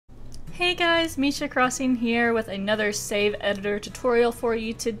Hey guys, Misha Crossing here with another save editor tutorial for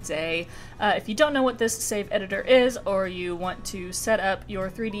you today. If you don't know what this save editor is, or you want to set up your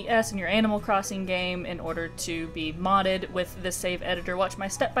 3DS in your Animal Crossing game in order to be modded with this save editor, watch my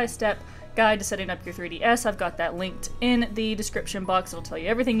step-by-step guide to setting up your 3DS. I've got that linked in the description box. It'll tell you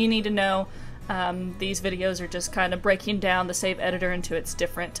everything you need to know. These videos are just kind of breaking down the save editor into its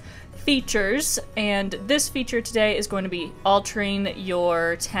different features, and this feature today is going to be altering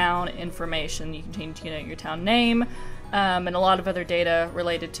your town information. You can change, your town name, and a lot of other data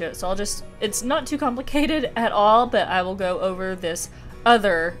related to it. So it's not too complicated at all, but I will go over this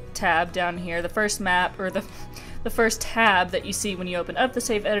other tab down here. The first map, or the first tab that you see when you open up the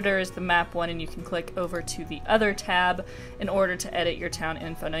save editor is the map one, and you can click over to the other tab in order to edit your town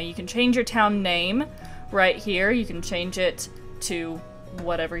info. Now you can change your town name right here. You can change it to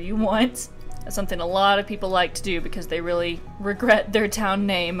whatever you want. That's something a lot of people like to do because they really regret their town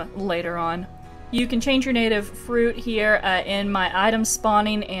name later on. You can change your native fruit here. In my item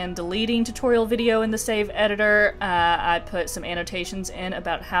spawning and deleting tutorial video in the save editor, I put some annotations in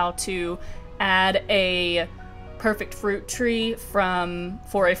about how to add a perfect fruit tree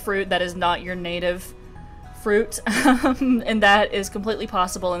for a fruit that is not your native fruit, and that is completely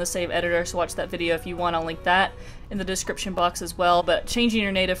possible in the save editor, so watch that video if you want. I'll link that in the description box as well. But changing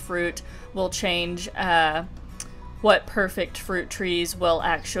your native fruit will change what perfect fruit trees will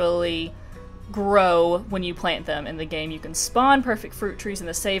actually grow when you plant them in the game. You can spawn perfect fruit trees in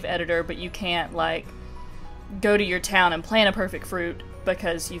the save editor, but you can't like go to your town and plant a perfect fruit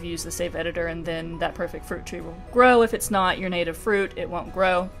because you've used the save editor, and then that perfect fruit tree will grow. If it's not your native fruit, it won't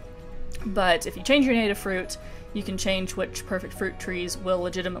grow. But if you change your native fruit, you can change which perfect fruit trees will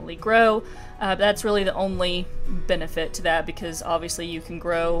legitimately grow. That's really the only benefit to that, because obviously you can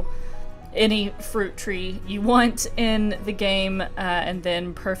grow any fruit tree you want in the game, and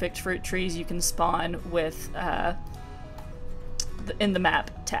then perfect fruit trees you can spawn with in the map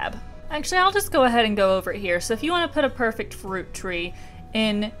tab. Actually, I'll just go ahead and go over here. So if you want to put a perfect fruit tree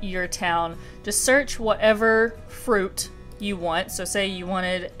in your town, just search whatever fruit you want. So say you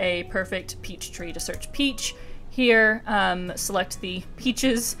wanted a perfect peach tree, to search peach here, select the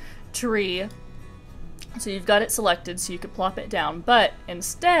peaches tree. So you've got it selected, so you could plop it down. But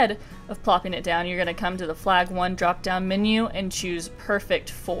instead of plopping it down, you're going to come to the flag 1 drop down menu and choose perfect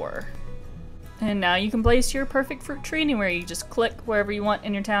 4. And now you can place your perfect fruit tree anywhere. You just click wherever you want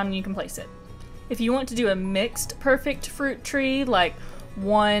in your town and you can place it. If you want to do a mixed perfect fruit tree, like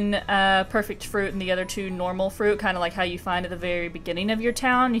one perfect fruit and the other 2 normal fruit, kind of like how you find at the very beginning of your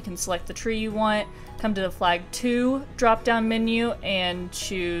town, you can select the tree you want, come to the flag 2 drop down menu and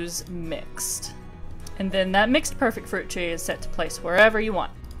choose mixed. And then that mixed perfect fruit tree is set to place wherever you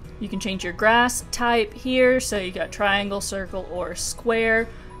want. You can change your grass type here, so you got triangle, circle, or square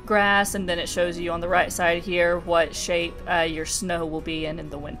grass, and then it shows you on the right side here what shape your snow will be in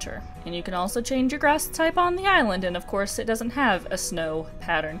the winter. And you can also change your grass type on the island, and of course it doesn't have a snow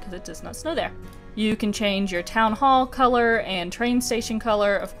pattern because it does not snow there. You can change your town hall color and train station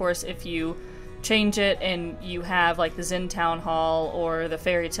color. Of course, if you change it and you have like the Zen Town Hall or the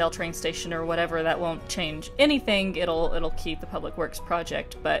Fairy Tale train station or whatever, that won't change anything. It'll keep the Public Works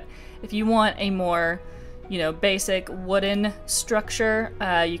project. But if you want a more basic wooden structure,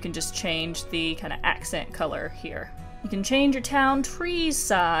 you can just change the kind of accent color here. You can change your town tree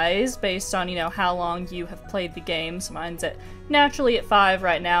size based on, how long you have played the game. So mine's naturally at 5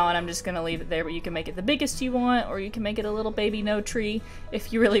 right now, and I'm just going to leave it there, but you can make it the biggest you want, or you can make it a little baby no tree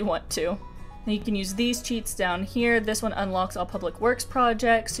if you really want to. And you can use these cheats down here. This one unlocks all Public Works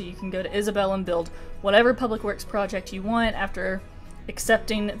projects, so you can go to Isabelle and build whatever Public Works project you want after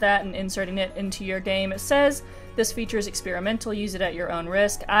accepting that and inserting it into your game. It says this feature is experimental, use it at your own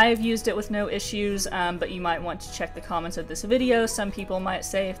risk. I've used it with no issues, but you might want to check the comments of this video. Some people might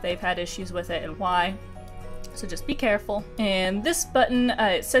say if they've had issues with it and why. So just be careful. And this button,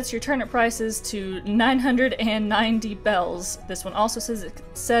 it sets your turnip prices to 990 bells. This one also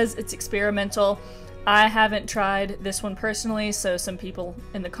says it's experimental. I haven't tried this one personally, so some people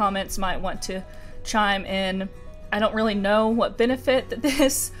in the comments might want to chime in. I don't really know what benefit that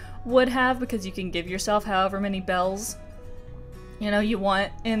this would have, because you can give yourself however many bells you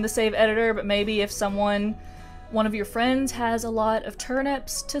want in the save editor, but maybe if one of your friends has a lot of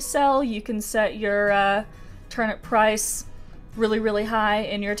turnips to sell, you can set your turnip price really, really high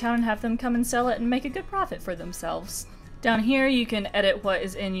in your town and have them come and sell it and make a good profit for themselves. Down here you can edit what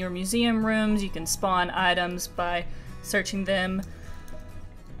is in your museum rooms. You can spawn items by searching them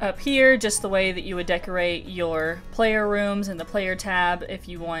up here, just the way that you would decorate your player rooms in the player tab. If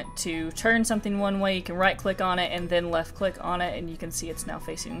you want to turn something one way, you can right click on it and then left click on it, and you can see it's now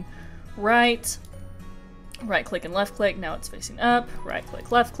facing right. Right click and left click, now it's facing up. Right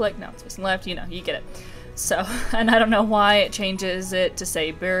click, left click, now it's facing left. You know, you get it. So, and I don't know why it changes it to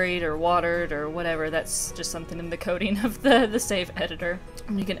say buried or watered or whatever. That's just something in the coding of the save editor.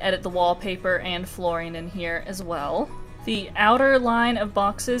 And you can edit the wallpaper and flooring in here as well. The outer line of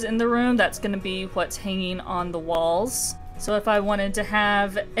boxes in the room, that's going to be what's hanging on the walls. So if I wanted to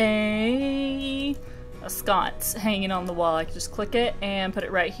have a sconce hanging on the wall, I could just click it and put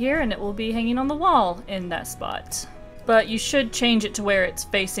it right here and it will be hanging on the wall in that spot. But you should change it to where it's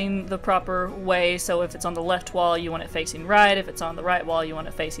facing the proper way. So if it's on the left wall, you want it facing right. If it's on the right wall, you want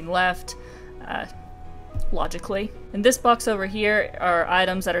it facing left. Logically. In this box over here are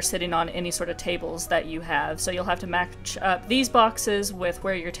items that are sitting on any sort of tables that you have. So you'll have to match up these boxes with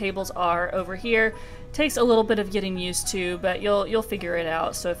where your tables are over here. Takes a little bit of getting used to, but you'll figure it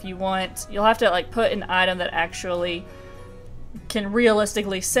out. So if you want, you'll have to like put an item that actually can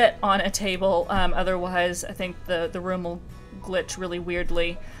realistically sit on a table. Otherwise, I think the room will glitch really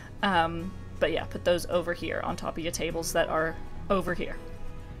weirdly. But yeah, put those over here on top of your tables that are over here.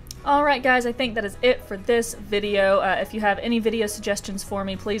 Alright guys, I think that is it for this video. If you have any video suggestions for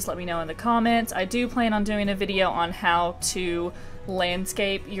me, please let me know in the comments. I do plan on doing a video on how to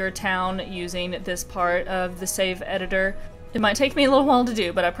landscape your town using this part of the save editor. It might take me a little while to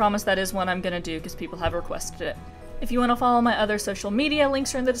do, but I promise that is one I'm going to do because people have requested it. If you want to follow my other social media,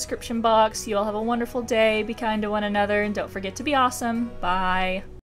 links are in the description box. You all have a wonderful day, be kind to one another, and don't forget to be awesome. Bye!